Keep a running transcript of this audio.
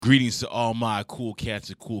Greetings to all my cool cats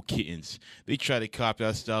and cool kittens. They try to copy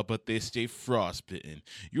our style, but they stay frostbitten.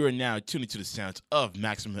 You are now tuning to the sounds of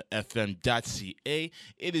MaximumFM.ca.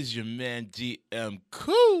 It is your man DM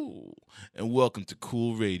Cool, and welcome to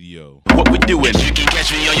Cool Radio. What we doing? You can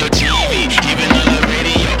catch me on your TV, even on the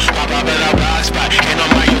radio. Pop up in our blog spot, and on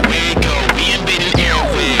my way go. We invading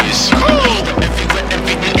airwaves. Cool.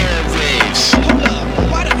 Everything airwaves. Hold up,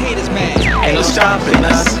 why them haters mad? Ain't no stopping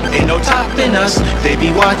us, ain't no topping us. They be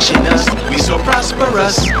watching us, we so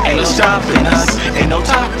prosperous. Ain't no stopping us, ain't no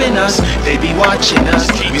topping us. They be watching us,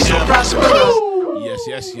 we so prosperous.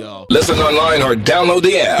 Yes, y'all. Listen online or download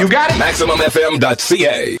the app. You got it?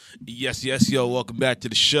 MaximumFM.ca. Yes, yo. Welcome back to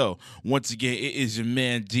the show. Once again, it is your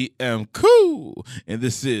man DM Cool, and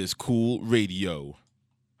this is Cool Radio.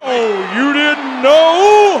 Oh, you didn't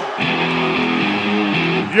know?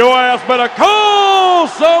 Your ass better call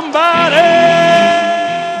somebody!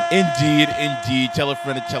 Indeed. Tell a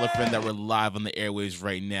friend that we're live on the airwaves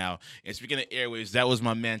right now. And speaking of airwaves, that was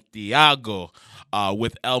my man Thiago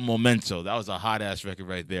with El Momento. That was a hot-ass record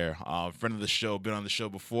right there. Friend of the show, been on the show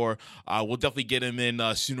before. We'll definitely get him in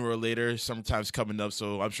sooner or later. Summertime's coming up,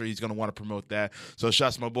 so I'm sure he's going to want to promote that. So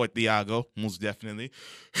shouts to my boy Thiago, most definitely.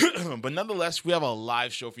 But nonetheless, we have a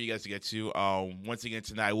live show for you guys to get to. Once again,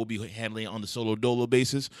 tonight, we'll be handling it on the solo dolo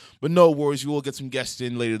basis. But no worries, we will get some guests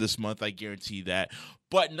in later this month. I guarantee that.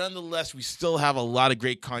 But nonetheless, we still have a lot of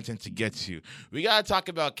great content to get to. We got to talk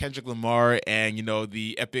about Kendrick Lamar and,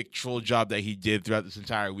 the epic troll job that he did throughout this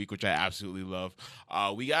entire week, which I absolutely love.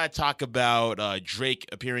 We got to talk about Drake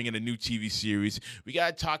appearing in a new TV series. We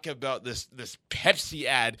got to talk about this Pepsi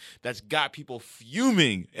ad that's got people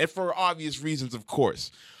fuming, and for obvious reasons, of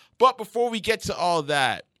course. But before we get to all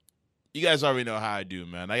that, you guys already know how I do,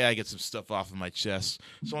 man. I got to get some stuff off of my chest.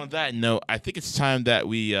 So on that note, I think it's time that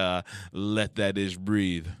we let that ish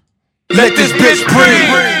breathe. Let this bitch breathe!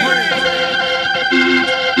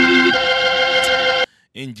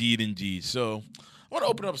 Indeed. So I want to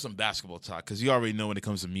open up some basketball talk because you already know when it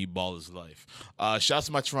comes to me, ball is life. Shouts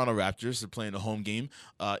to my Toronto Raptors. They're playing a home game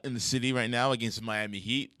in the city right now against the Miami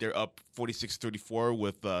Heat. They're up 46-34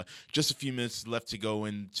 with just a few minutes left to go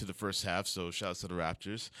into the first half. So shouts to the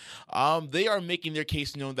Raptors. They are making their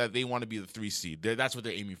case known that they want to be the 3 seed. That's what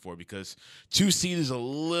they're aiming for because 2 seed is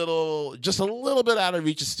just a little bit out of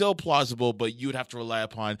reach. It's still plausible, but you would have to rely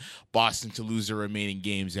upon Boston to lose their remaining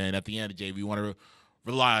games. And at the end of the day, we want to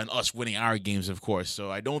rely on us winning our games, of course. So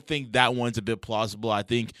I don't think that one's a bit plausible. I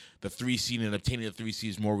think the 3 seed and obtaining the 3 seed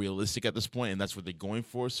is more realistic at this point, and that's what they're going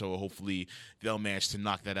for. So hopefully they'll manage to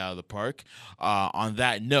knock that out of the park. On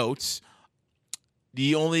that note,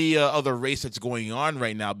 the only other race that's going on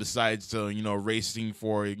right now, besides racing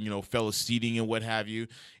for fellow seeding and what have you,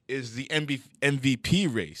 is the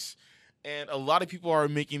MVP race. And a lot of people are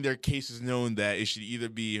making their cases known that it should either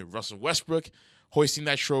be Russell Westbrook hoisting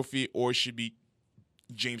that trophy, or it should be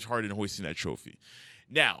James Harden hoisting that trophy.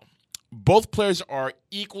 Now, both players are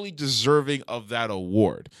equally deserving of that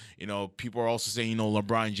award. People are also saying,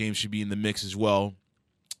 LeBron James should be in the mix as well.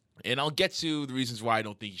 And I'll get to the reasons why I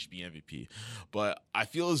don't think he should be MVP. But I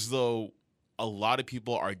feel as though a lot of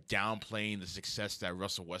people are downplaying the success that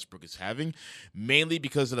Russell Westbrook is having, mainly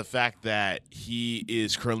because of the fact that he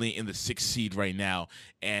is currently in the 6th seed right now,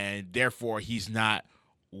 and therefore he's not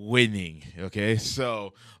winning. Okay,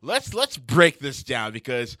 so let's break this down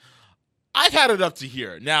because I've had it up to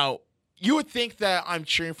here. Now, you would think that I'm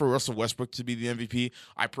cheering for Russell Westbrook to be the MVP.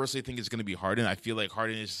 I personally think it's going to be Harden. I feel like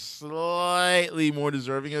Harden is slightly more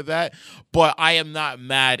deserving of that, but I am not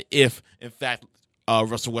mad if, in fact,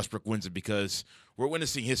 Russell Westbrook wins it because we're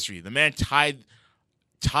witnessing history. The man tied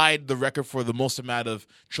the record for the most amount of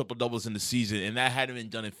triple doubles in the season, and that hadn't been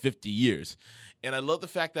done in 50 years. And I love the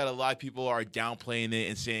fact that a lot of people are downplaying it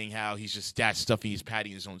and saying how he's just stat stuffing, he's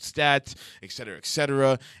padding his own stats, et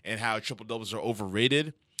cetera, and how triple-doubles are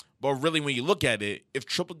overrated. But really, when you look at it, if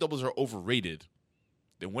triple-doubles are overrated,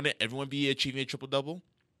 then wouldn't everyone be achieving a triple-double?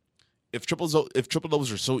 If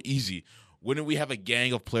triple-doubles are so easy, wouldn't we have a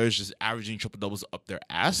gang of players just averaging triple-doubles up their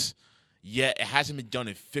ass? Yet it hasn't been done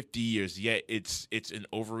in 50 years, yet it's an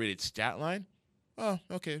overrated stat line? Oh,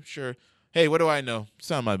 okay, sure. Hey, what do I know? It's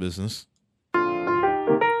not my business.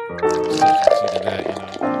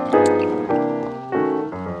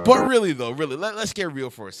 But really, let's get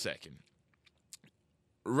real for a second.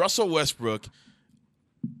 Russell Westbrook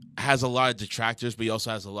has a lot of detractors, but he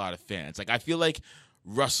also has a lot of fans. Like, I feel like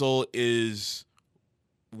Russell is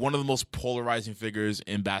one of the most polarizing figures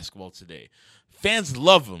in basketball today. Fans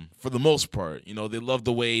love him for the most part. You know, they love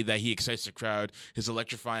the way that he excites the crowd, his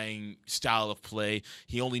electrifying style of play.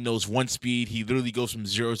 He only knows one speed. He literally goes from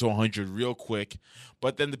 0 to 100 real quick.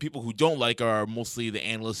 But then the people who don't like are mostly the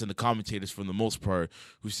analysts and the commentators for the most part,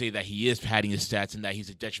 who say that he is padding his stats and that he's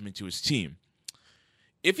a detriment to his team.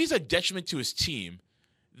 If he's a detriment to his team,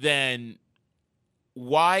 then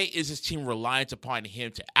why is his team reliant upon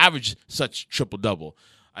him to average such triple-double?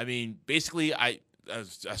 I mean, basically,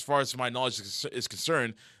 as far as my knowledge is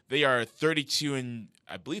concerned, they are 32 and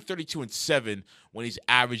 7 when he's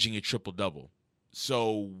averaging a triple-double.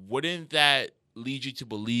 So wouldn't that lead you to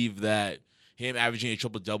believe that him averaging a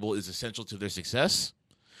triple-double is essential to their success?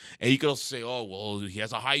 And you could also say, oh, well, he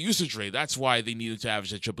has a high usage rate. That's why they needed to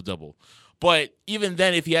average a triple-double. But even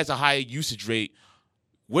then, if he has a high usage rate,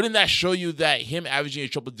 wouldn't that show you that him averaging a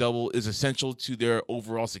triple-double is essential to their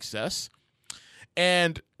overall success?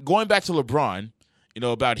 And going back to LeBron,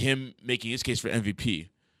 about him making his case for MVP.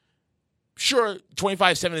 Sure,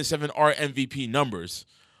 25, 7, and 7 are MVP numbers,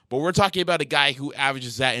 but we're talking about a guy who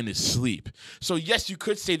averages that in his sleep. So yes, you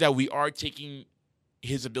could say that we are taking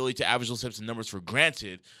his ability to average those types of numbers for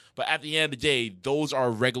granted, but at the end of the day, those are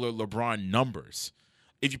regular LeBron numbers.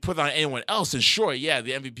 If you put it on anyone else, then sure, yeah,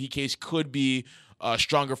 the MVP case could be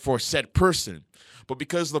stronger for said person. But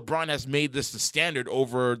because LeBron has made this the standard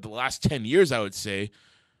over the last 10 years, I would say,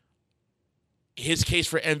 his case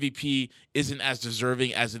for MVP isn't as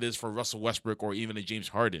deserving as it is for Russell Westbrook or even a James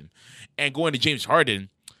Harden. And going to James Harden,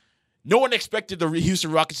 no one expected the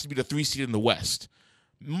Houston Rockets to be the 3 seed in the West.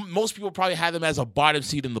 Most people probably had them as a bottom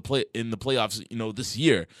seed in the playoffs, this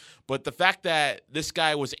year. But the fact that this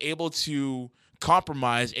guy was able to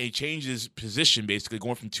compromise and change his position, basically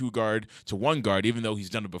going from 2 guard to 1 guard, even though he's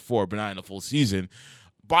done it before, but not in a full season,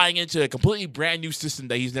 buying into a completely brand new system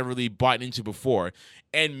that he's never really bought into before,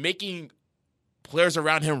 and making players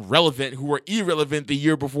around him relevant who were irrelevant the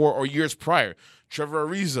year before or years prior. Trevor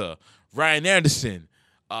Ariza, Ryan Anderson,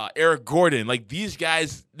 Eric Gordon. Like, these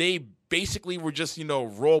guys, they basically were just,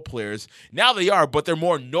 role players. Now they are, but they're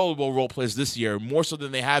more notable role players this year, more so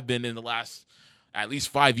than they have been in the last at least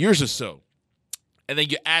 5 years or so. And then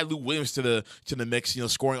you add Lou Williams to the mix,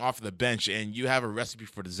 scoring off of the bench, and you have a recipe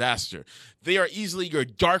for disaster. They are easily your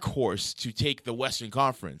dark horse to take the Western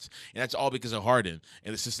Conference, and that's all because of Harden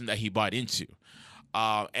and the system that he bought into.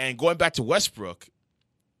 And going back to Westbrook,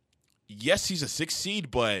 yes, he's a 6 seed,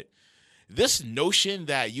 but this notion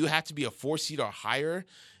that you have to be a 4 seed or higher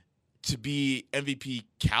to be MVP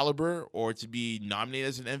caliber or to be nominated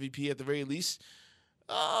as an MVP at the very least,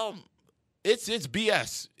 It's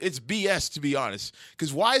BS. It's BS, to be honest.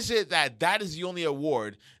 Because why is it that is the only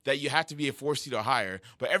award that you have to be a 4 seed or higher,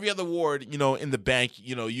 but every other award, in the bank,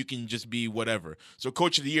 you can just be whatever. So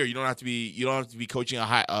Coach of the Year, you don't have to be coaching a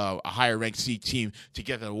higher ranked seed team to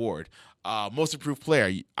get that award. Most Improved Player,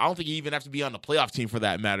 I don't think you even have to be on the playoff team for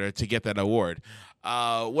that matter to get that award.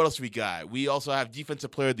 What else we got? We also have Defensive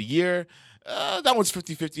Player of the Year. That one's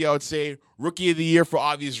 50-50, I would say. Rookie of the Year, for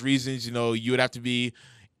obvious reasons, you would have to be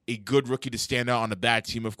a good rookie to stand out on a bad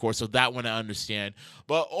team, of course, so that one I understand.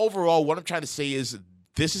 But overall, what I'm trying to say is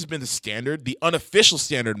this has been the standard, the unofficial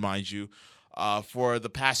standard, mind you, for the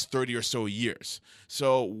past 30 or so years.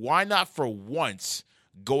 So why not for once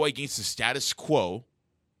go against the status quo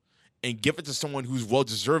and give it to someone who's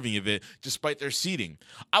well-deserving of it despite their seeding?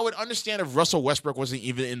 I would understand if Russell Westbrook wasn't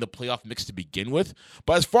even in the playoff mix to begin with,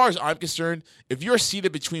 but as far as I'm concerned, if you're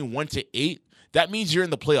seeded between 1 to 8, that means you're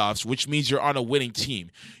in the playoffs, which means you're on a winning team.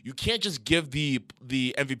 You can't just give the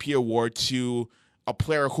MVP award to a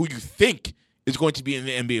player who you think is going to be in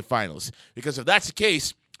the NBA Finals. Because if that's the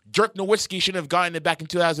case, Dirk Nowitzki shouldn't have gotten it back in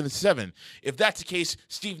 2007. If that's the case,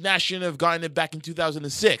 Steve Nash shouldn't have gotten it back in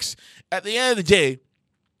 2006. At the end of the day,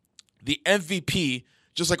 the MVP,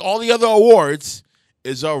 just like all the other awards,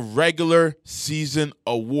 is a regular season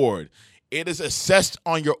award. It is assessed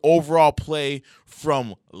on your overall play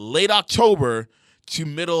from late October to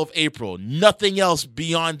middle of April. Nothing else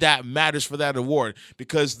beyond that matters for that award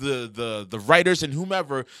because the writers and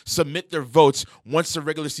whomever submit their votes once the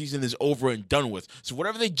regular season is over and done with. So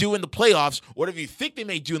whatever they do in the playoffs, whatever you think they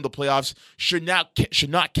may do in the playoffs, should not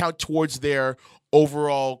count towards their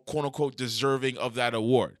overall quote-unquote deserving of that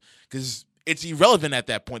award because it's irrelevant at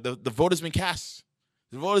that point. The vote has been cast.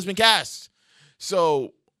 The vote has been cast.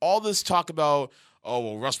 So all this talk about,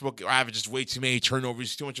 Westbrook averages way too many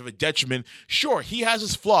turnovers, too much of a detriment. Sure, he has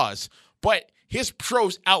his flaws, but his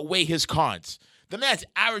pros outweigh his cons. The man's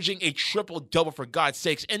averaging a triple-double, for God's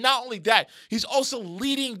sakes. And not only that, he's also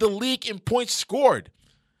leading the league in points scored.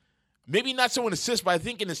 Maybe not so in assists, but I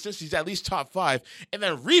think in assists he's at least top 5. And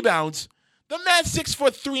then rebounds, The man's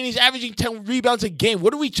 6'3" and he's averaging 10 rebounds a game.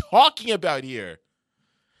 What are we talking about here?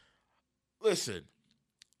 Listen,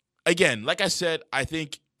 again, like I said, I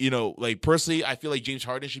think, personally, I feel like James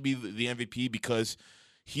Harden should be the MVP because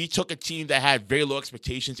he took a team that had very low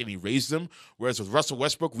expectations and he raised them. Whereas with Russell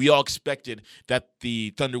Westbrook, we all expected that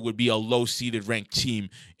the Thunder would be a low-seeded ranked team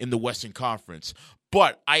in the Western Conference.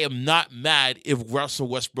 But I am not mad if Russell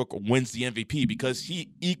Westbrook wins the MVP because he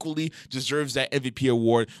equally deserves that MVP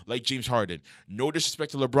award like James Harden. No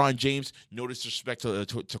disrespect to LeBron James, no disrespect to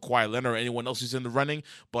Kawhi Leonard or anyone else who's in the running,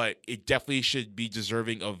 but it definitely should be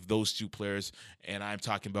deserving of those two players, and I'm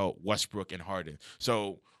talking about Westbrook and Harden.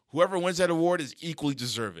 So whoever wins that award is equally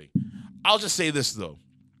deserving. I'll just say this, though.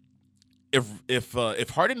 If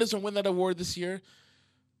Harden doesn't win that award this year,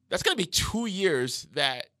 that's going to be 2 years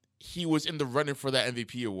that he was in the running for that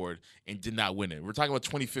MVP award and did not win it. We're talking about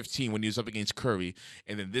 2015 when he was up against Curry,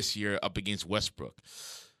 and then this year up against Westbrook.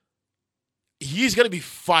 He's going to be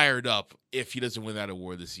fired up if he doesn't win that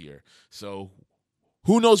award this year. So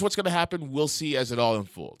who knows what's going to happen? We'll see as it all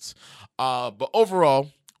unfolds. But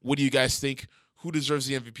overall, what do you guys think? Who deserves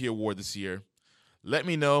the MVP award this year? Let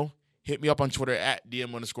me know. Hit me up on Twitter at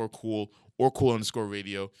DM_cool or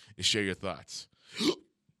cool_radio and share your thoughts.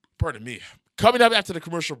 Pardon me. Coming up after the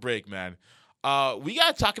commercial break, man, we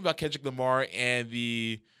got to talk about Kendrick Lamar and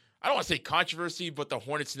I don't want to say controversy, but the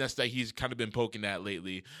hornet's nest that he's kind of been poking at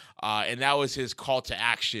lately. And that was his call to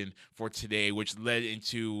action for today, which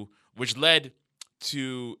led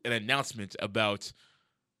to an announcement about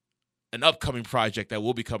an upcoming project that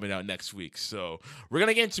will be coming out next week. So we're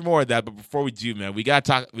gonna get into more of that, but before we do, man, we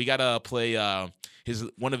gotta play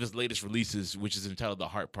one of his latest releases, which is entitled "The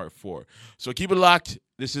Heart Part 4." So keep it locked.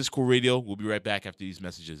 This is Cool Radio. We'll be right back after these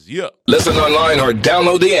messages. Yeah. Listen online or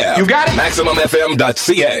download the app. You got it.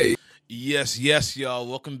 MaximumFM.ca. Yes, y'all.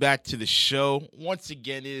 Welcome back to the show. Once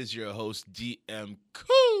again, it is your host, DM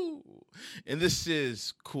Cool. And this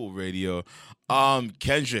is Cool Radio.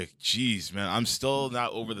 Kendrick, geez, man, I'm still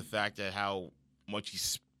not over the fact that how much he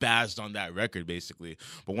spazzed on that record, basically.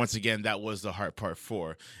 But once again, that was The Heart Part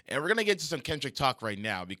 4. And we're going to get to some Kendrick talk right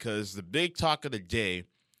now because the big talk of the day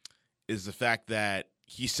is the fact that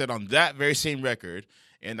he said on that very same record,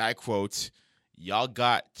 and I quote, "Y'all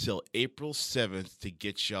got till April 7th to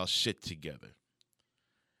get y'all shit together."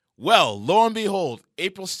 Well, lo and behold,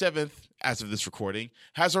 April 7th, as of this recording,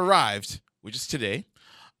 has arrived, which is today.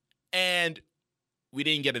 And we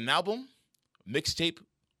didn't get an album, mixtape,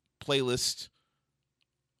 playlist,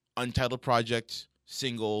 untitled project,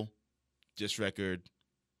 single, disc record,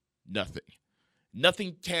 nothing.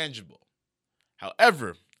 Nothing tangible.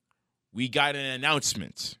 However, we got an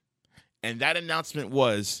announcement. And that announcement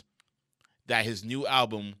was that his new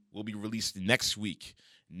album will be released next week,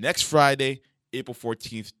 next Friday, April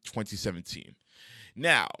 14th, 2017.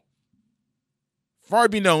 Now, far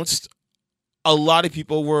beknownst, a lot of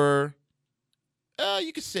people were,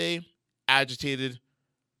 you could say, agitated,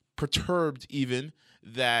 perturbed even,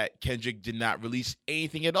 that Kendrick did not release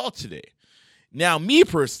anything at all today. Now, me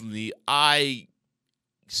personally, I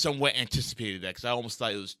somewhat anticipated that because I almost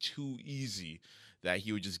thought it was too easy that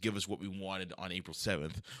he would just give us what we wanted on April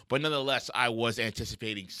 7th. But nonetheless, I was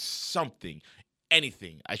anticipating something,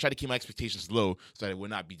 anything. I tried to keep my expectations low so that I would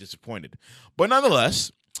not be disappointed. But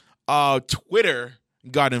nonetheless, Twitter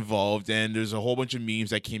got involved, and there's a whole bunch of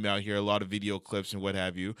memes that came out here, a lot of video clips and what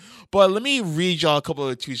have you. But let me read y'all a couple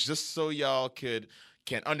of tweets just so y'all can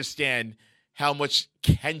understand how much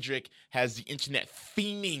Kendrick has the internet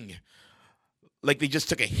fiending. Like they just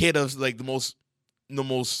took a hit of like the most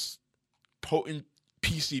potent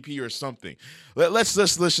PCP or something. Let's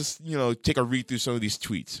just take a read through some of these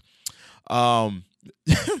tweets.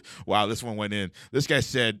 Wow, this one went in. This guy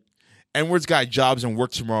said, "N-word's got jobs and work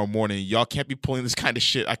tomorrow morning. Y'all can't be pulling this kind of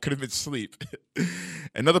shit. I could have been asleep."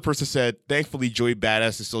 Another person said, "Thankfully, Joey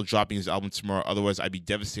Badass is still dropping his album tomorrow. Otherwise, I'd be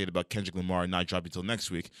devastated about Kendrick Lamar not dropping till next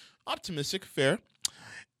week." Optimistic, fair.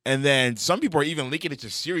 And then some people are even linking it to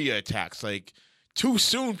Syria attacks. Like, too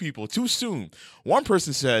soon, people, too soon. One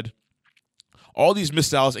person said, "All these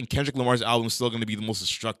missiles and Kendrick Lamar's album is still going to be the most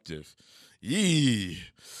destructive." Yee.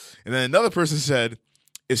 And then another person said,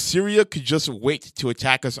 "If Syria could just wait to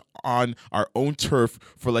attack us on our own turf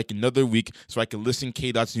for like another week so I can listen to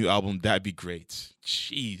K-Dot's new album, that'd be great."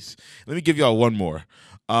 Jeez. Let me give y'all one more.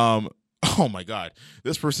 Oh my God.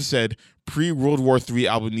 This person said, "Pre-World War III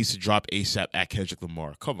album needs to drop ASAP at Kendrick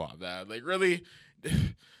Lamar." Come on, man. Like, really?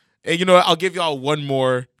 And you know what? I'll give y'all one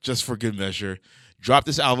more just for good measure. "Drop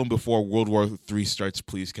this album before World War III starts,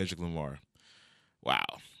 please, Kendrick Lamar." Wow.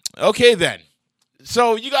 Okay, then.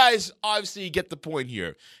 So you guys obviously get the point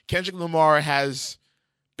here. Kendrick Lamar has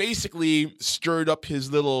basically stirred up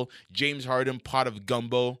his little James Harden pot of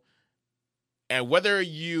gumbo. And whether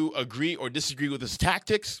you agree or disagree with his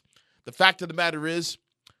tactics, the fact of the matter is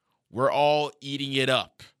we're all eating it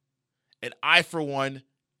up. And I, for one,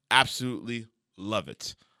 absolutely love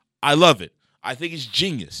it. I love it. I think it's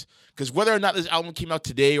genius. Because whether or not this album came out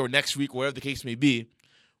today or next week, whatever the case may be,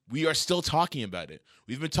 we are still talking about it.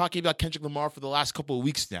 We've been talking about Kendrick Lamar for the last couple of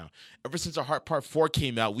weeks now. Ever since our Heart Part 4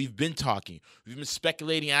 came out, we've been talking. We've been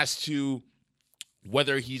speculating as to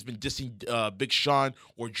whether he's been dissing Big Sean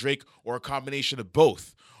or Drake or a combination of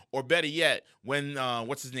both. Or better yet, when,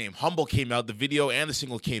 Humble came out, the video and the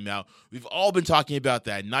single came out, we've all been talking about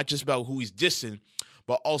that, not just about who he's dissing,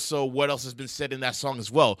 but also what else has been said in that song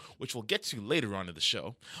as well, which we'll get to later on in the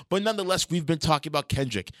show. But nonetheless, we've been talking about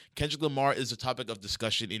Kendrick. Kendrick Lamar is a topic of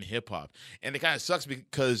discussion in hip-hop. And it kind of sucks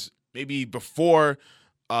because maybe before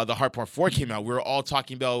the Heart Part 4 came out, we were all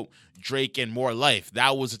talking about Drake and More Life.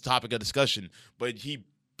 That was a topic of discussion. But he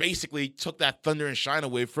basically took that thunder and shine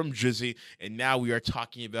away from Drizzy, and now we are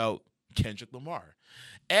talking about Kendrick Lamar.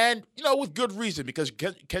 And, with good reason, because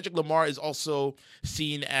Kendrick Lamar is also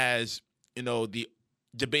seen as, the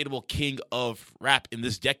debatable king of rap in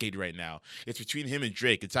this decade right now. It's between him and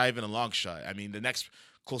Drake. It's not even a long shot. I mean, the next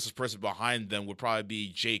closest person behind them would probably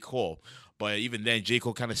be C.O.O.L. But even then,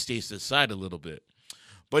 C.O.O.L. kind of stays to the side a little bit.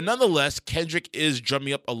 But nonetheless, Kendrick is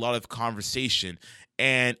drumming up a lot of conversation.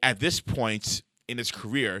 And at this point in his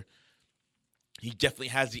career, he definitely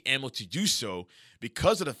has the ammo to do so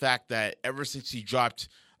because of the fact that ever since he dropped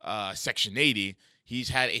Section 80, he's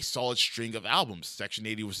had a solid string of albums. Section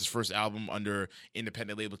 80 was his first album under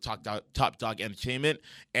independent label Top Dog Entertainment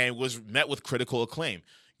and was met with critical acclaim.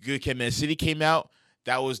 Good Kid, Mad City came out.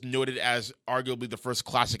 That was noted as arguably the first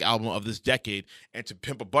classic album of this decade. And To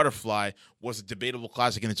Pimp a Butterfly was a debatable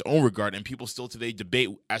classic in its own regard. And people still today debate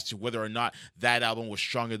as to whether or not that album was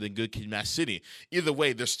stronger than Good Kid, Mad City. Either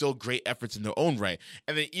way, there's still great efforts in their own right.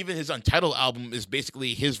 And then even his Untitled album is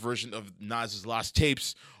basically his version of Nas's Lost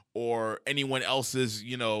Tapes or anyone else's,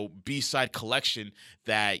 B-side collection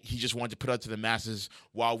that he just wanted to put out to the masses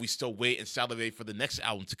while we still wait and salivate for the next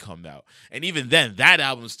album to come out. And even then, that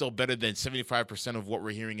album is still better than 75% of what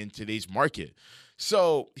we're hearing in today's market.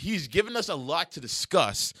 So he's given us a lot to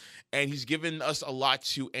discuss, and he's given us a lot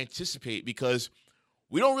to anticipate because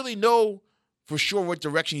we don't really know for sure what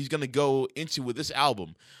direction he's going to go into with this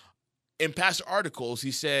album. In past articles,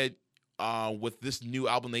 he said, with this new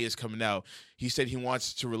album that is coming out, he said he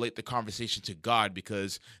wants to relate the conversation to God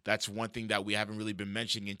because that's one thing that we haven't really been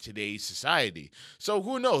mentioning in today's society. So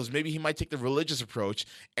who knows? Maybe he might take the religious approach.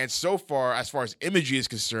 And so far, as far as imagery is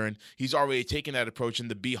concerned, he's already taken that approach in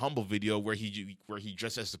the Be Humble video where he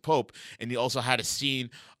dressed as the Pope. And he also had a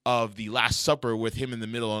scene of the Last Supper with him in the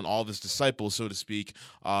middle and all of his disciples, so to speak,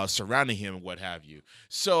 surrounding him and what have you.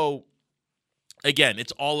 So again,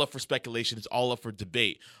 it's all up for speculation. It's all up for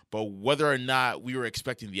debate. But whether or not we were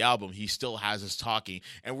expecting the album, he still has us talking.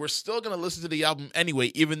 And we're still going to listen to the album anyway,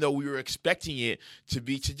 even though we were expecting it to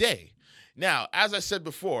be today. Now, as I said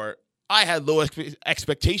before, I had low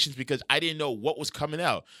expectations because I didn't know what was coming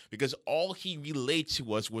out. Because all he relayed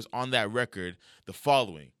to us was on that record the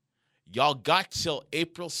following. Y'all got till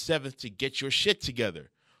April 7th to get your shit together.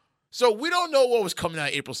 So we don't know what was coming out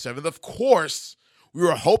April 7th. Of course, we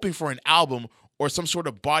were hoping for an album or some sort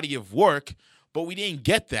of body of work, but we didn't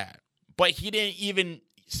get that. But he didn't even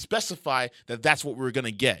specify that that's what we were going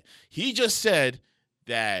to get. He just said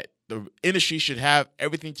that the industry should have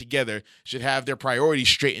everything together, should have their priorities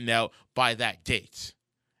straightened out by that date.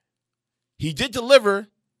 He did deliver,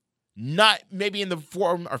 not maybe in the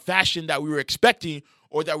form or fashion that we were expecting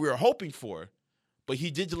or that we were hoping for, but he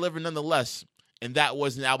did deliver nonetheless, and that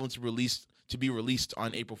was an album to be released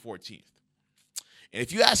on April 14th. And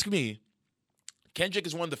if you ask me, Kendrick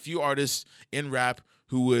is one of the few artists in rap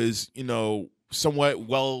who is, somewhat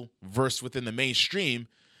well-versed within the mainstream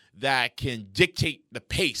that can dictate the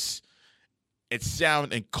pace and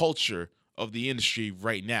sound and culture of the industry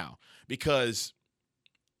right now. Because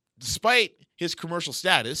despite his commercial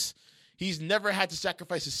status, he's never had to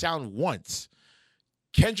sacrifice his sound once.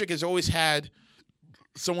 Kendrick has always had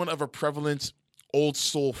somewhat of a prevalent old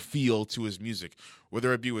soul feel to his music,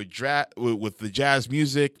 whether it be with the jazz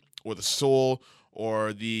music or the soul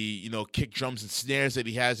or the kick drums and snares that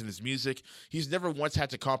he has in his music. He's never once had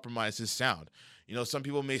to compromise his sound. Some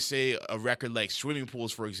people may say a record like Swimming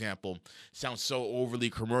Pools, for example, sounds so overly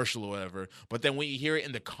commercial or whatever, but then when you hear it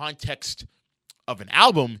in the context of an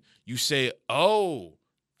album, you say, oh,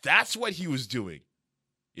 that's what he was doing.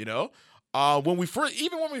 When we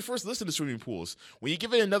first listened to Swimming Pools, when you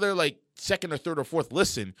give it another second or third or fourth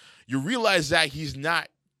listen, you realize that he's not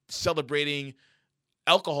celebrating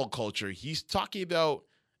alcohol culture. He's talking about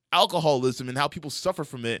alcoholism and how people suffer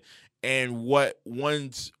from it and what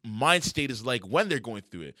one's mind state is like when they're going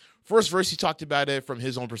through it. First verse, he talked about it from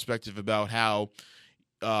his own perspective about how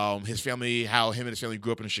him and his family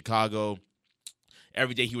grew up in Chicago.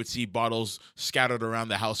 Every day he would see bottles scattered around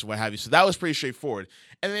the house or what have you. So that was pretty straightforward.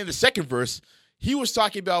 And then in the second verse, he was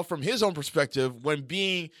talking about from his own perspective when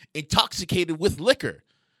being intoxicated with liquor.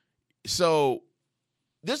 So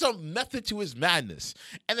there's a method to his madness.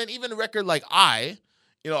 And then even a record like a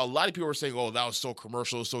lot of people were saying, oh, that was so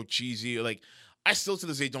commercial, so cheesy. Like, I still to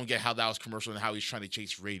this day don't get how that was commercial and how he's trying to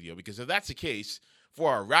chase radio. Because if that's the case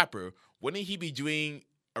for a rapper, wouldn't he be doing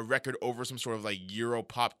a record over some sort of like Euro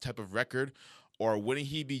pop type of record? Or wouldn't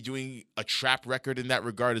he be doing a trap record in that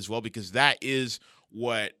regard as well? Because that is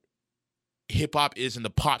what hip hop is in the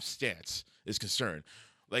pop stance is concerned.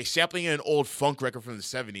 Like sampling an old funk record from the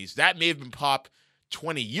 70s, that may have been pop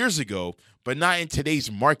 20 years ago, but not in today's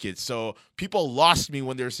market. So people lost me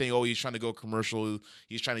when they were saying, oh, he's trying to go commercial,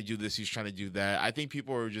 he's trying to do this, he's trying to do that. I think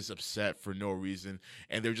people are just upset for no reason,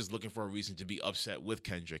 and they're just looking for a reason to be upset with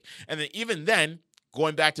Kendrick. And then even then,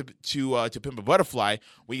 going back to Pimp a Butterfly,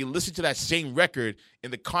 when you listen to that same record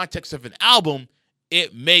in the context of an album,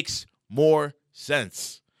 it makes more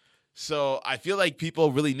sense. So I feel like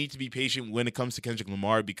people really need to be patient when it comes to Kendrick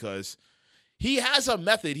Lamar because he has a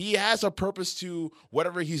method. He has a purpose to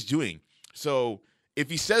whatever he's doing. So if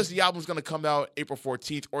he says the album's going to come out April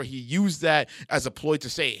 14th, or he used that as a ploy to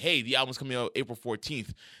say, hey, the album's coming out April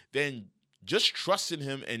 14th, then just trust in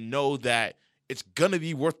him and know that it's going to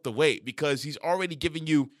be worth the wait because he's already giving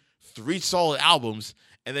you 3 solid albums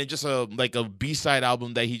and then just a B-side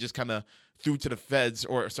album that he just kind of threw to the feds,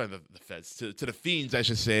 or sorry, the feds, to the fiends, I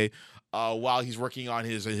should say, while he's working on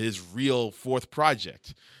his real 4th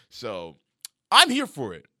project. So I'm here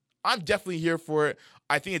for it. I'm definitely here for it.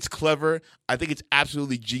 I think it's clever. I think it's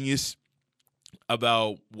absolutely genius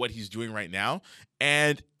about what he's doing right now.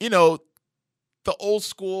 And, the old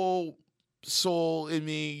school soul in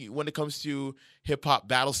me when it comes to hip-hop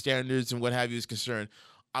battle standards and what have you is concerned,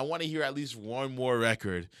 I want to hear at least one more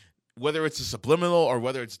record. Whether it's a subliminal or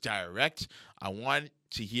whether it's direct, I want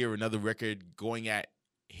to hear another record going at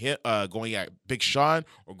Big Sean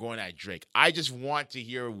or going at Drake. I just want to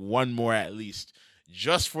hear one more at least,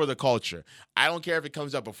 just for the culture. I don't care if it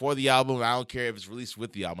comes out before the album. I don't care if it's released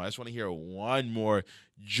with the album. I just want to hear one more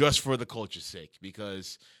just for the culture's sake,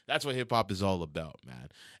 because that's what hip-hop is all about, man.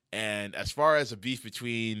 And as far as a beef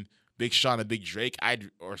between Big Sean and Big Drake,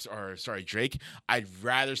 Drake, I'd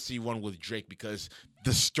rather see one with Drake because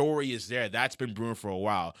the story is there. That's been brewing for a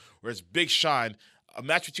while. Whereas Big Sean, a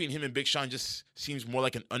match between him and Big Sean just seems more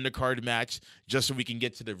like an undercard match just so we can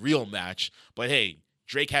get to the real match. But hey,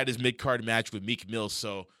 Drake had his mid-card match with Meek Mill,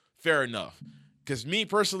 so fair enough. Because me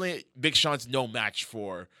personally, Big Sean's no match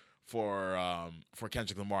for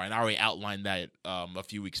Kendrick Lamar, and I already outlined that a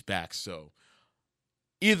few weeks back. So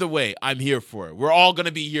either way, I'm here for it. We're all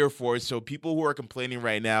gonna be here for it. So people who are complaining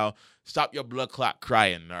right now, stop your blood clot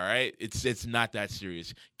crying. All right, it's not that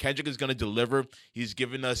serious. Kendrick is gonna deliver. He's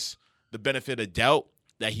given us the benefit of doubt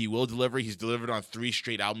that he will deliver. He's delivered on 3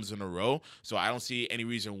 straight albums in a row. So I don't see any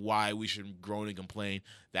reason why we should groan and complain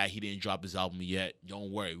that he didn't drop his album yet.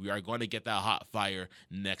 Don't worry. We are going to get that hot fire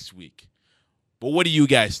next week. But what do you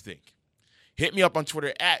guys think? Hit me up on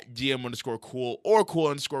Twitter at DM_cool or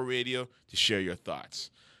cool_radio to share your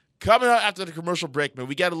thoughts. Coming up after the commercial break, man,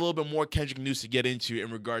 we got a little bit more Kendrick news to get into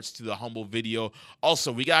in regards to the Humble video.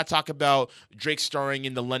 Also, we got to talk about Drake starring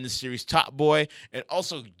in the London series Top Boy. And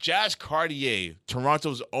also, Jazz Cartier,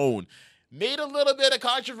 Toronto's own, made a little bit of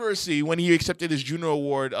controversy when he accepted his Juno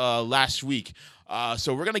Award last week.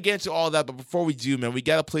 So we're going to get into all that. But before we do, man, we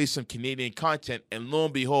got to play some Canadian content. And lo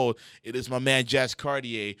and behold, it is my man Jazz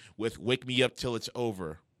Cartier with Wake Me Up Till It's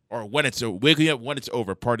Over. Or Wake Me Up When It's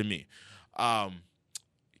Over, pardon me.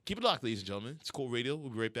 Keep it locked, ladies and gentlemen. It's Cool Radio. We'll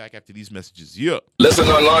be right back after these messages. Yeah. Listen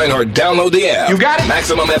online or download the app. You got it?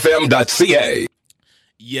 MaximumFM.ca.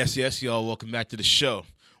 Yes, y'all. Welcome back to the show.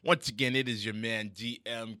 Once again, it is your man,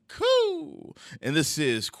 DM Cool. And this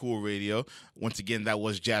is Cool Radio. Once again, that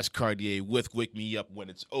was Jazz Cartier with Wake Me Up When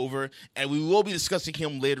It's Over. And we will be discussing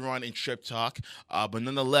him later on in Trip Talk. But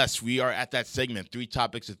nonetheless, we are at that segment, 3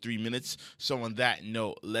 topics in 3 minutes. So on that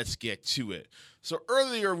note, let's get to it. So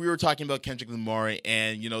earlier we were talking about Kendrick Lamar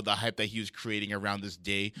and, the hype that he was creating around this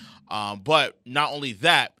day. But not only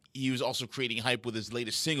that, he was also creating hype with his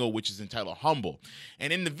latest single, which is entitled Humble.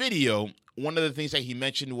 And in the video, one of the things that he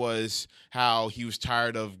mentioned was how he was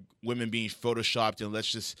tired of women being photoshopped, and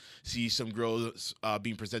let's just see some girls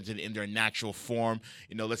being presented in their natural form.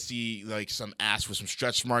 Let's see like some ass with some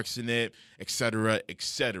stretch marks in it, etc.,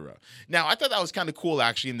 etc. Now, I thought that was kind of cool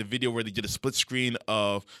actually in the video where they did a split screen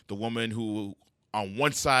of the woman who on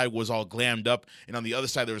one side was all glammed up, and on the other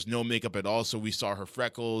side there was no makeup at all. So we saw her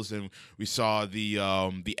freckles, and we saw the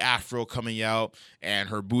afro coming out, and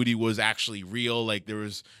her booty was actually real. Like there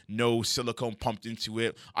was no silicone pumped into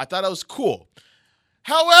it. I thought that was cool.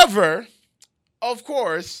 However, of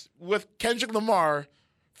course, with Kendrick Lamar,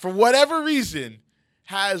 for whatever reason,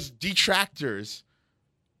 has detractors,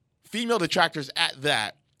 female detractors at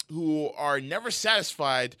that, who are never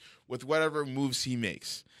satisfied with whatever moves he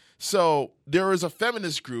makes. So there is a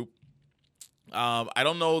feminist group. I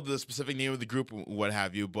don't know the specific name of the group, what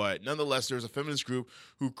have you, but nonetheless, there's a feminist group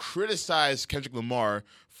who criticized Kendrick Lamar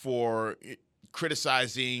for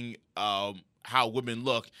criticizing how women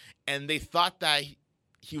look, and they thought that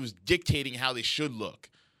he was dictating how they should look.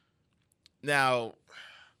 Now,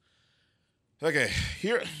 okay,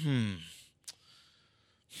 here,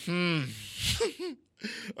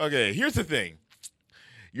 okay, here's the thing.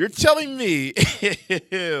 You're telling me,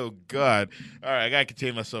 oh God, all right, I gotta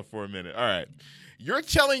contain myself for a minute. All right, you're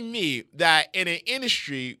telling me that in an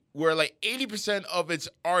industry where like 80% of its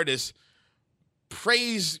artists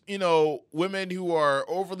praise, women who are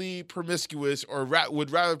overly promiscuous or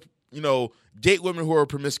would rather, date women who are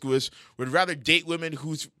promiscuous, would rather date women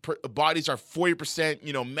whose bodies are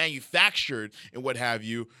 40%, manufactured and what have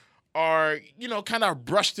you, are, kind of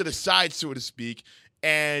brushed to the side, so to speak.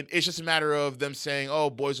 And it's just a matter of them saying, oh,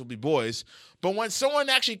 boys will be boys. But when someone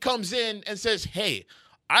actually comes in and says, hey,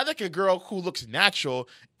 I like a girl who looks natural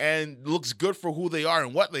and looks good for who they are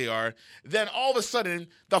and what they are, then all of a sudden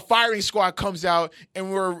the firing squad comes out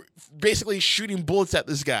and we're basically shooting bullets at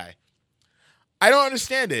this guy. I don't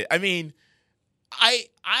understand it. I mean,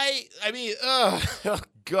 oh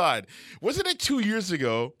God. Wasn't it 2 years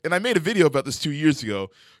ago? And I made a video about this 2 years ago.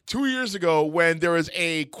 2 years ago when there was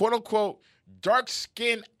a quote unquote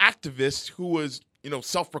dark-skinned activist who was,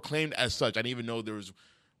 self-proclaimed as such. I didn't even know there was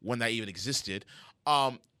one that even existed.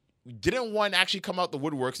 Didn't one actually come out the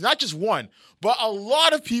woodworks? Not just one, but a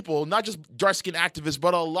lot of people, not just dark-skinned activists,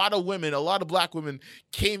 but a lot of women, a lot of black women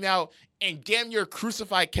came out and damn near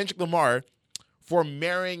crucified Kendrick Lamar for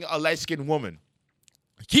marrying a light-skinned woman.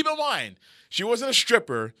 Keep in mind, she wasn't a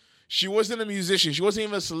stripper. She wasn't a musician. She wasn't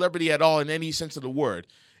even a celebrity at all in any sense of the word.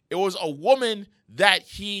 It was a woman that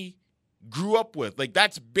he grew up with. Like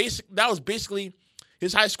that was basically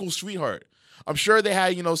his high school sweetheart. I'm sure they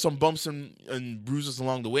had, some bumps and bruises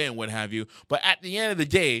along the way and what have you. But at the end of the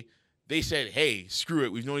day, they said, hey, screw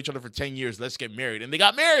it. We've known each other for 10 years. Let's get married. And they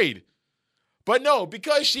got married. But no,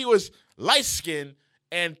 because she was light-skinned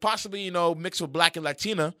and possibly, mixed with black and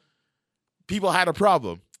Latina, people had a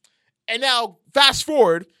problem. And now, fast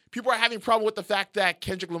forward, people are having a problem with the fact that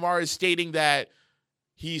Kendrick Lamar is stating that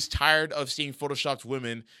he's tired of seeing photoshopped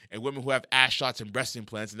women and women who have ass shots and breast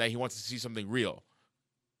implants and that he wants to see something real.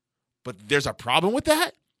 But there's a problem with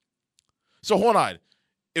that? So hold on.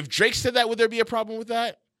 If Drake said that, would there be a problem with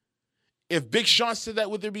that? If Big Sean said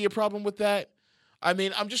that, would there be a problem with that? I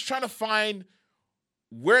mean, I'm just trying to find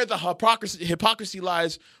where the hypocrisy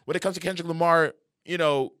lies when it comes to Kendrick Lamar,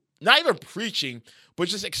 not even preaching, but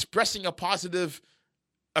just expressing a positive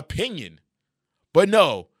opinion. But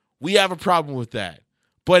no, we have a problem with that.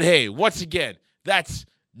 But hey, once again, that's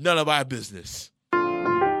none of our business.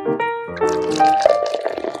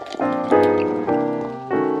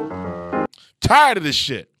 Tired of this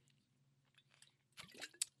shit.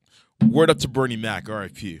 Word up to Bernie Mac,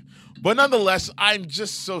 RIP. But nonetheless, I'm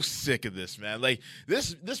just so sick of this, man. Like,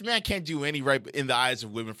 this man can't do any right in the eyes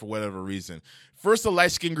of women for whatever reason. First the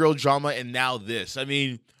light-skinned girl drama, and now this. I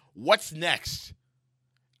mean, what's next?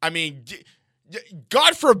 I mean,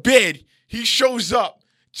 God forbid he shows up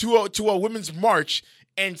to a women's march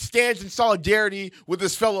and stands in solidarity with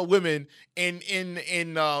his fellow women in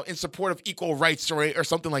support of equal rights or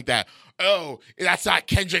something like that. Oh, that's not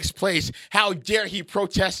Kendrick's place. How dare he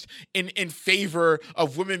protest in favor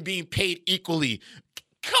of women being paid equally?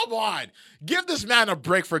 Come on, give this man a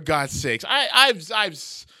break for God's sakes.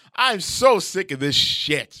 I'm so sick of this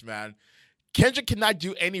shit, man. Kendrick cannot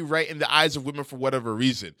do any right in the eyes of women for whatever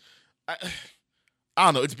reason. I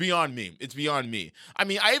don't know. It's beyond me. It's beyond me. I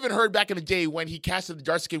mean, I even heard back in the day when he casted the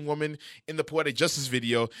dark-skinned woman in the Poetic Justice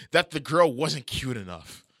video that the girl wasn't cute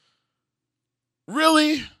enough.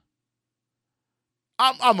 Really?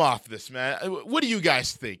 I'm off this, man. What do you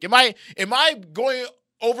guys think? Am I going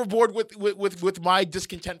overboard with my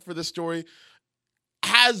discontent for this story?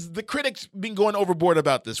 Has the critics been going overboard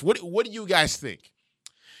about this? What do you guys think?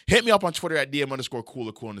 Hit me up on Twitter at DM_cool or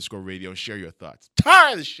cool_radio and share your thoughts.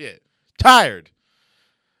 Tired of this shit. Tired.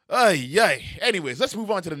 Yay. Anyways, let's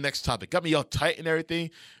move on to the next topic. Got me all tight and everything.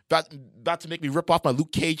 About to make me rip off my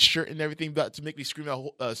Luke Cage shirt and everything. About to make me scream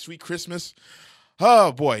out "Sweet Christmas."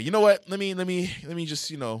 Oh boy. You know what? Let me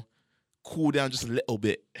just cool down just a little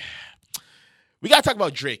bit. We gotta talk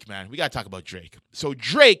about Drake, man. We gotta talk about Drake. So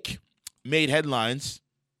Drake made headlines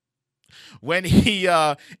when he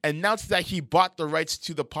announced that he bought the rights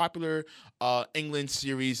to the popular England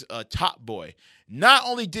series Top Boy. Not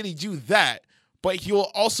only did he do that, but he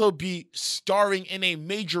will also be starring in a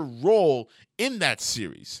major role in that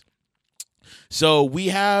series. So we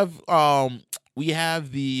have the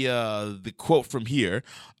quote from here,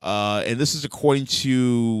 and this is according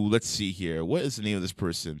to, let's see here, what is the name of this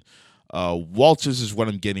person? Walters is what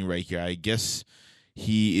I'm getting right here. I guess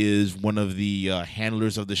he is one of the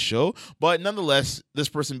handlers of the show, but nonetheless, this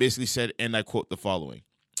person basically said, and I quote the following: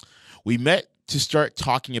 "We met to start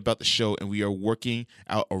talking about the show, and we are working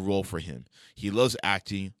out a role for him. He loves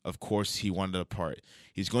acting. Of course, he wanted a part.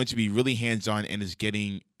 He's going to be really hands-on and is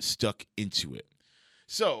getting stuck into it."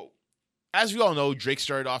 So, as we all know, Drake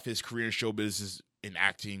started off his career in show business in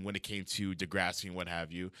acting when it came to Degrassi and what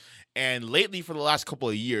have you. And lately, for the last couple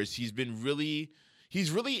of years, he's really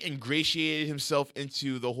ingratiated himself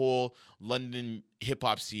into the whole London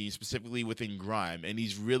hip-hop scene, specifically within grime, and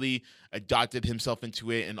he's really adopted himself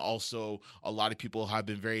into it. And also, a lot of people have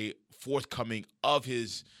been very forthcoming of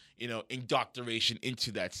his, indoctrination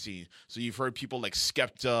into that scene. So you've heard people like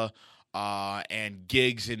Skepta and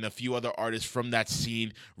Giggs and a few other artists from that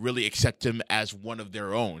scene really accept him as one of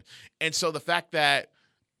their own. And so the fact that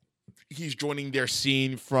he's joining their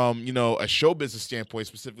scene from, a show business standpoint,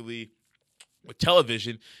 specifically with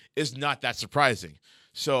television, is not that surprising.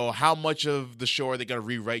 So how much of the show are they going to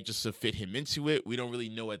rewrite just to fit him into it? We don't really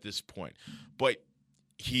know at this point. But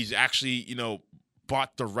he's actually,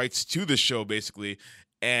 bought the rights to the show, basically.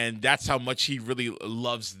 And that's how much he really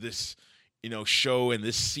loves this, show and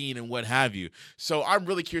this scene and what have you. So I'm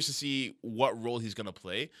really curious to see what role he's going to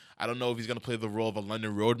play. I don't know if he's going to play the role of a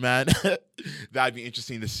London roadman. That'd be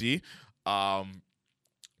interesting to see. But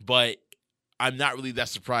I'm not really that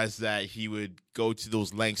surprised that he would go to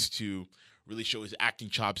those lengths to really show his acting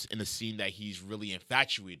chops in a scene that he's really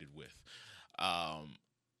infatuated with.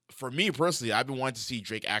 For me personally, I've been wanting to see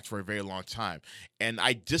Drake act for a very long time, and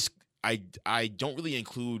I don't really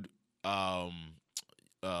include why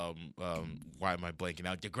am I blanking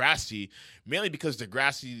out? Degrassi, mainly because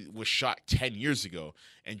Degrassi was shot 10 years ago,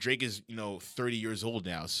 and Drake is 30 years old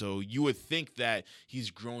now. So you would think that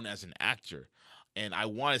he's grown as an actor. And I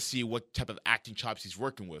want to see what type of acting chops he's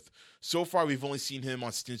working with. So far, we've only seen him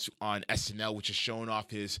on stints on SNL, which is showing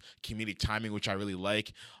off his comedic timing, which I really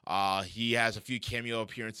like. He has a few cameo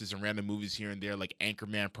appearances in random movies here and there, like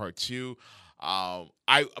Anchorman Part 2. But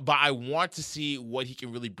I want to see what he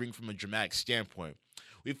can really bring from a dramatic standpoint.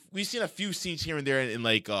 We've seen a few scenes here and there in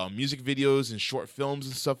like music videos and short films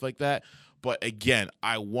and stuff like that. But again,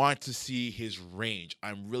 I want to see his range.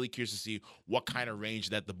 I'm really curious to see what kind of range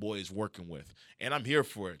that the boy is working with. And I'm here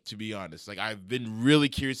for it, to be honest. Like, I've been really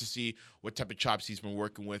curious to see what type of chops he's been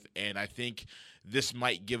working with. And I think this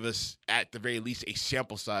might give us, at the very least, a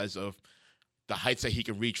sample size of the heights that he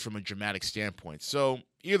can reach from a dramatic standpoint. So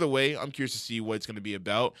either way, I'm curious to see what it's going to be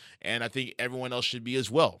about. And I think everyone else should be as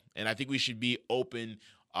well. And I think we should be open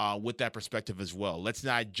with that perspective as well. Let's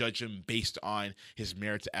not judge him based on his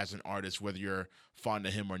merits as an artist, whether you're fond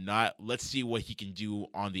of him or not. Let's see what he can do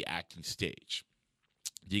on the acting stage.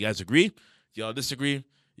 Do you guys agree? Do y'all disagree?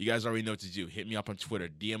 You guys already know what to do. Hit me up on Twitter,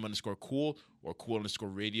 DM_cool or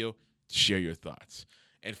cool_radio to share your thoughts.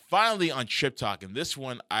 And finally on Trip Talk, and this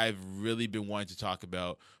one I've really been wanting to talk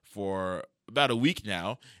about for about a week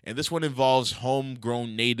now, and this one involves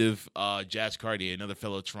homegrown native Jazz Cartier, another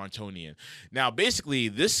fellow Torontonian. Now, basically,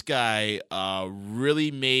 this guy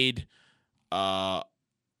really made a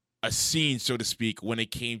scene, so to speak, when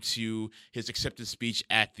it came to his acceptance speech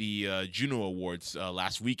at the Juno Awards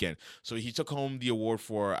last weekend. So he took home the award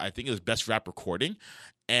for, I think it was Best Rap Recording,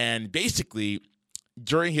 and basically,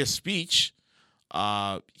 during his speech,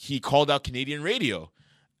 he called out Canadian radio.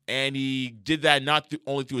 And he did that not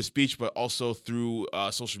only through a speech, but also through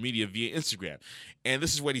social media via Instagram. And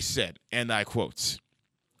this is what he said, and I quote,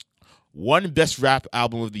 "One best rap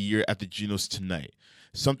album of the year at the Junos tonight.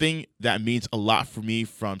 Something that means a lot for me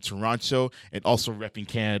from Toronto and also repping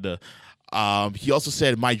Canada." He also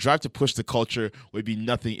said, my drive to push the culture would be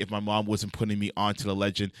nothing if my mom wasn't putting me on to the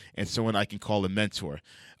legend and someone I can call a mentor.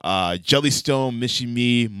 Jellystone, Missy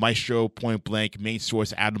Me, Maestro, Point Blank, Main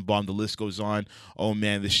Source, Atom Bomb, the list goes on. Oh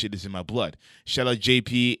man, this shit is in my blood. Shout out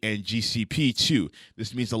JP and GCP too.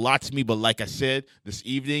 This means a lot to me, but like I said, this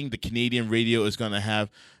evening, the Canadian radio is going to have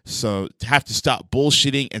to stop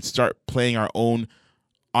bullshitting and start playing our own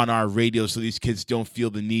on our radio so these kids don't feel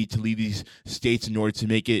the need to leave these states in order to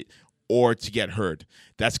make it or to get heard.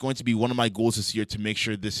 That's going to be one of my goals this year, to make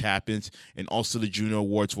sure this happens. And also the Juno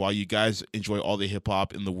Awards. While you guys enjoy all the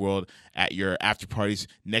hip-hop in the world at your after parties,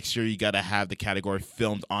 next year you got to have the category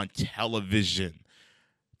filmed on television.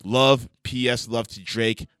 Love, P.S. Love to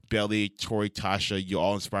Drake, Belly, Tori, Tasha. You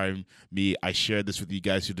all inspire me. I share this with you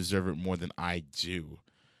guys who deserve it more than I do.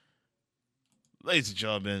 Ladies and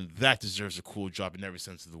gentlemen, that deserves a cool drop in every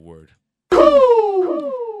sense of the word.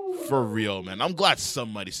 For real, man. I'm glad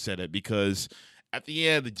somebody said it, because at the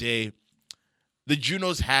end of the day, the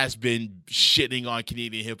Junos has been shitting on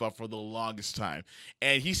Canadian hip-hop for the longest time.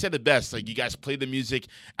 And he said it best. Like, you guys play the music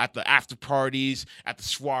at the after parties, at the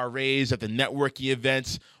soirees, at the networking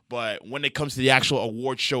events. But when it comes to the actual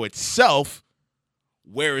award show itself,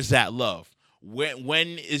 where is that love?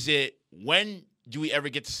 When do we ever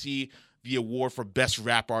get to see the award for best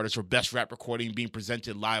rap artist or best rap recording being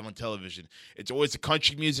presented live on television? It's always the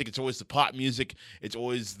country music, it's always the pop music, it's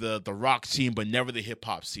always the rock scene, but never the hip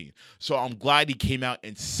hop scene. So I'm glad he came out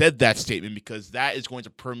and said that statement, because that is going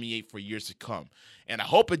to permeate for years to come. And I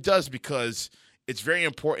hope it does, because it's very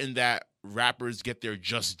important that rappers get their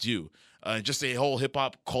just due. Just the whole hip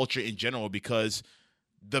hop culture in general, because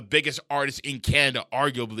the biggest artist in Canada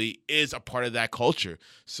arguably is a part of that culture.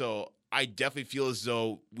 So I definitely feel as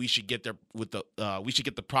though we should get the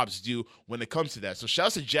props due when it comes to that. So shout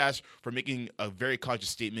out to Jazz for making a very conscious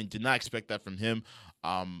statement. Did not expect that from him.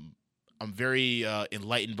 I'm very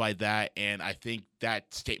enlightened by that, and I think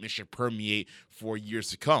that statement should permeate for years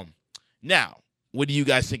to come. Now, what do you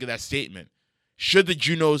guys think of that statement? Should the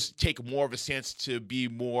Junos take more of a stance to be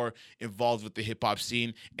more involved with the hip-hop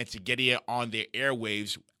scene and to get it on their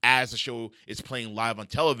airwaves as the show is playing live on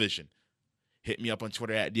television? Hit me up on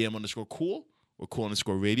Twitter at DM_cool or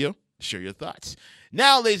cool_radio. Share your thoughts.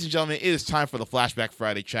 Now, ladies and gentlemen, it is time for the Flashback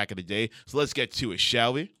Friday track of the day. So let's get to it,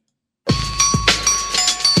 shall we?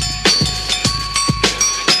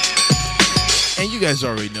 And you guys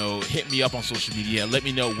already know, hit me up on social media. Let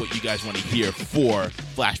me know what you guys want to hear for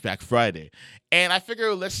Flashback Friday. And I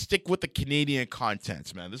figure let's stick with the Canadian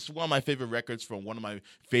content, man. This is one of my favorite records from one of my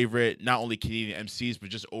favorite, not only Canadian MCs, but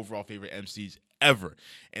just overall favorite MCs ever.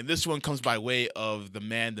 And this one comes by way of the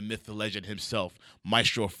man, the myth, the legend himself,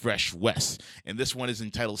 Maestro Fresh West. And this one is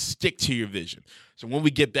entitled Stick to Your Vision. So when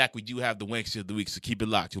we get back, we do have the Wankster of the Week, so keep it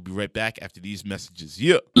locked. We'll be right back after these messages.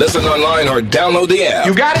 Yeah. Listen online or download the app.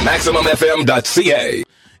 You got it? MaximumFM.ca.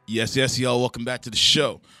 Yes, y'all. Welcome back to the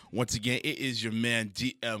show. Once again, it is your man,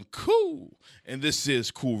 DM Cool. And this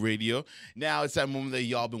is Cool Radio. Now, it's that moment that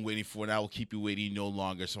y'all been waiting for, and I will keep you waiting no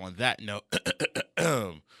longer. So on that note,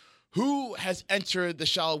 who has entered the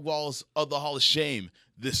shallow walls of the Hall of Shame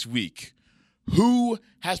this week? Who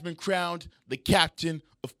has been crowned the captain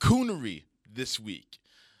of coonery this week?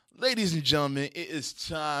 Ladies and gentlemen, it is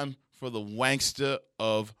time for the Wankster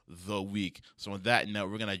of the Week. So on that note,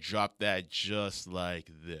 we're going to drop that just like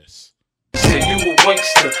this. Say you a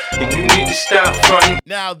wankster and you need to stop fronting.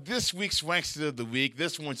 Now, this week's Wankster of the Week,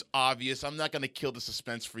 this one's obvious. I'm not going to kill the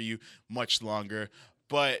suspense for you much longer,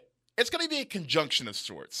 but it's going to be a conjunction of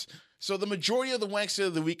sorts. So the majority of the Wankster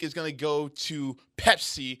of the Week is going to go to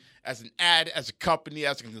Pepsi as an ad, as a company,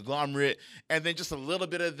 as a conglomerate, and then just a little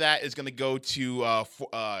bit of that is going to go to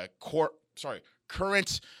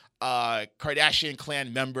current Kardashian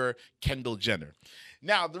clan member Kendall Jenner.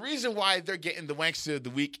 Now, the reason why they're getting the Wankster of the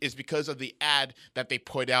Week is because of the ad that they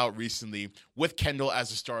put out recently with Kendall as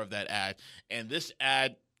the star of that ad. And this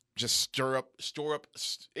ad just stirred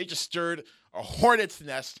a hornet's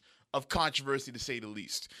nest of controversy, to say the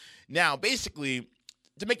least. Now, basically,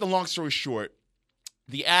 to make the long story short,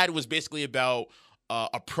 the ad was basically about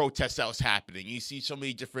a protest that was happening. You see so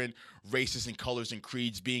many different races and colors and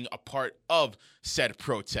creeds being a part of said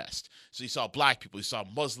protest. So you saw black people, you saw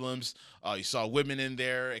Muslims, you saw women in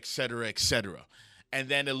there, et cetera, et cetera. And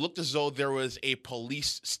then it looked as though there was a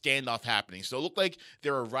police standoff happening. So it looked like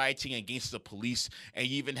they were rioting against the police, and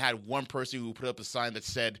you even had one person who put up a sign that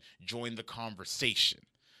said, "Join the conversation."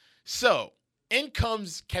 So in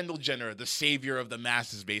comes Kendall Jenner, the savior of the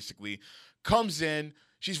masses, basically, comes in.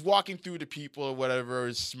 She's walking through the people or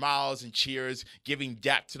whatever, smiles and cheers, giving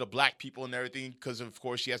dap to the black people and everything because, of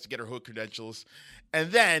course, she has to get her hood credentials.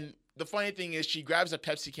 And then the funny thing is she grabs a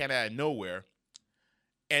Pepsi can out of nowhere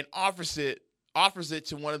and offers it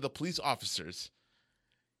to one of the police officers.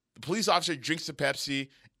 The police officer drinks the Pepsi,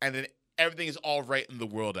 and then everything is all right in the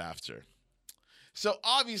world after. So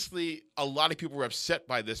obviously, a lot of people were upset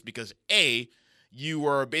by this because A, you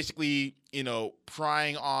were basically,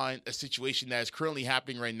 prying on a situation that is currently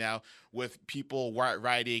happening right now with people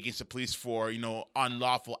rioting against the police for,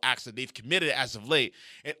 unlawful acts that they've committed as of late.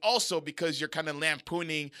 And also because you're kind of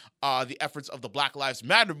lampooning the efforts of the Black Lives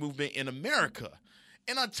Matter movement in America.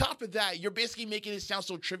 And on top of that, you're basically making it sound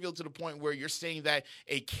so trivial to the point where you're saying that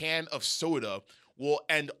a can of soda will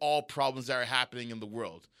end all problems that are happening in the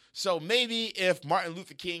world. So maybe if Martin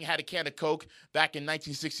Luther King had a can of Coke back in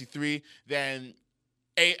 1963, then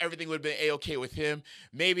everything would have been A-okay with him.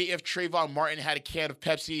 Maybe if Trayvon Martin had a can of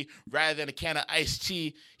Pepsi rather than a can of iced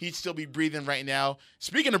tea, he'd still be breathing right now.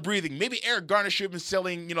 Speaking of breathing, maybe Eric Garner should have been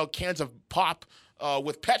selling, cans of pop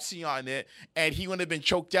with Pepsi on it, and he wouldn't have been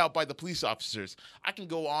choked out by the police officers. I can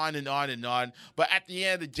go on and on and on, but at the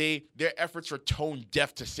end of the day, their efforts were tone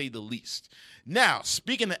deaf to say the least. Now,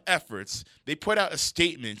 speaking of efforts, they put out a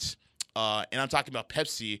statement, and I'm talking about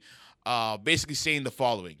Pepsi, basically saying the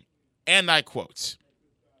following, and I quote,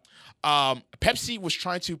 Pepsi was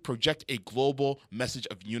trying to project a global message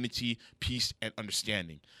of unity, peace, and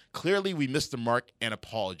understanding. Clearly, we missed the mark and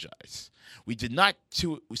apologize. We did not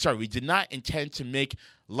intend to make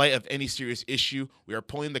light of any serious issue. We are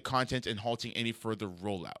pulling the content and halting any further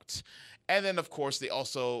rollouts. And then, of course, they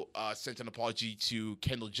also sent an apology to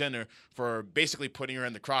Kendall Jenner for basically putting her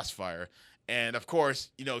in the crossfire. And, of course,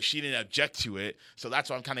 she didn't object to it. So that's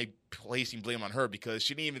why I'm kind of placing blame on her, because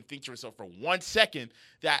she didn't even think to herself for 1 second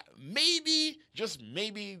that maybe, just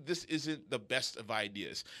maybe, this isn't the best of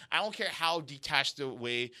ideas. I don't care how detached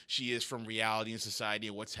away she is from reality and society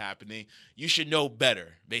and what's happening. You should know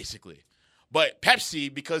better, basically. But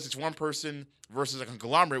Pepsi, because it's one person versus a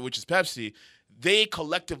conglomerate, which is Pepsi, they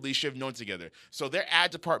collectively should have known together. So their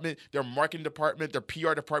ad department, their marketing department, their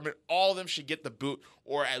PR department, all of them should get the boot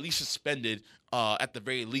or at least suspended at the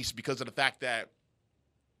very least, because of the fact that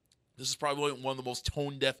this is probably one of the most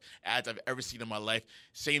tone-deaf ads I've ever seen in my life.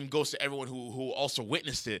 Same goes to everyone who also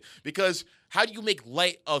witnessed it. Because how do you make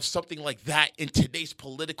light of something like that in today's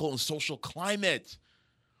political and social climate?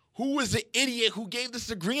 Who was the idiot who gave this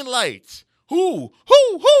the green light? Who?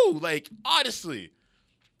 Like, honestly.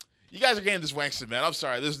 You guys are getting this wankster, man. I'm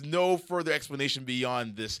sorry. There's no further explanation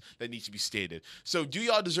beyond this that needs to be stated. So do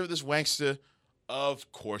y'all deserve this wankster? Of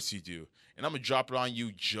course you do. And I'm going to drop it on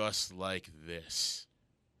you just like this.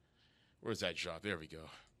 Where's that drop? There we go.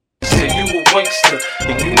 Say you a wankster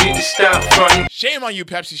and you need to stop fronting. Shame on you,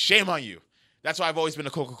 Pepsi. Shame on you. That's why I've always been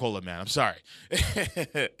a Coca-Cola man. I'm sorry.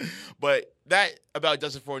 But that about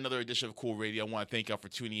does it for another edition of Cool Radio. I want to thank y'all for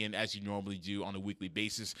tuning in as you normally do on a weekly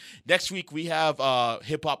basis. Next week, we have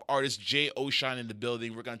hip-hop artist J.O. Shine in the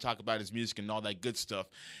building. We're going to talk about his music and all that good stuff.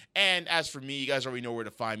 And as for me, you guys already know where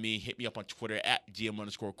to find me. Hit me up on Twitter at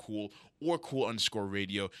DM_cool or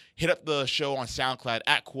cool_radio. Hit up the show on SoundCloud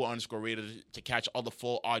at cool_radio to catch all the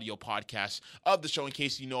full audio podcasts of the show in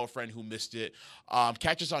case you know a friend who missed it.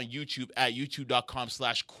 Catch us on YouTube at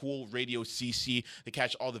youtube.com/coolradiocc to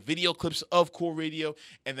catch all the video clips of Cool Radio.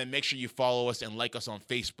 And then make sure you follow us and like us on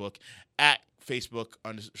Facebook at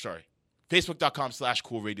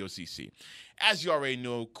Facebook.com/coolradiocc. As you already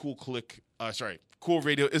know, Cool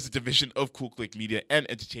Radio is a division of Cool Click Media and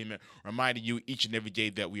Entertainment, reminding you each and every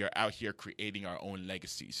day that we are out here creating our own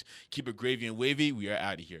legacies. Keep it gravy and wavy. We are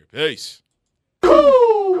out of here. Peace.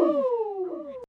 Cool!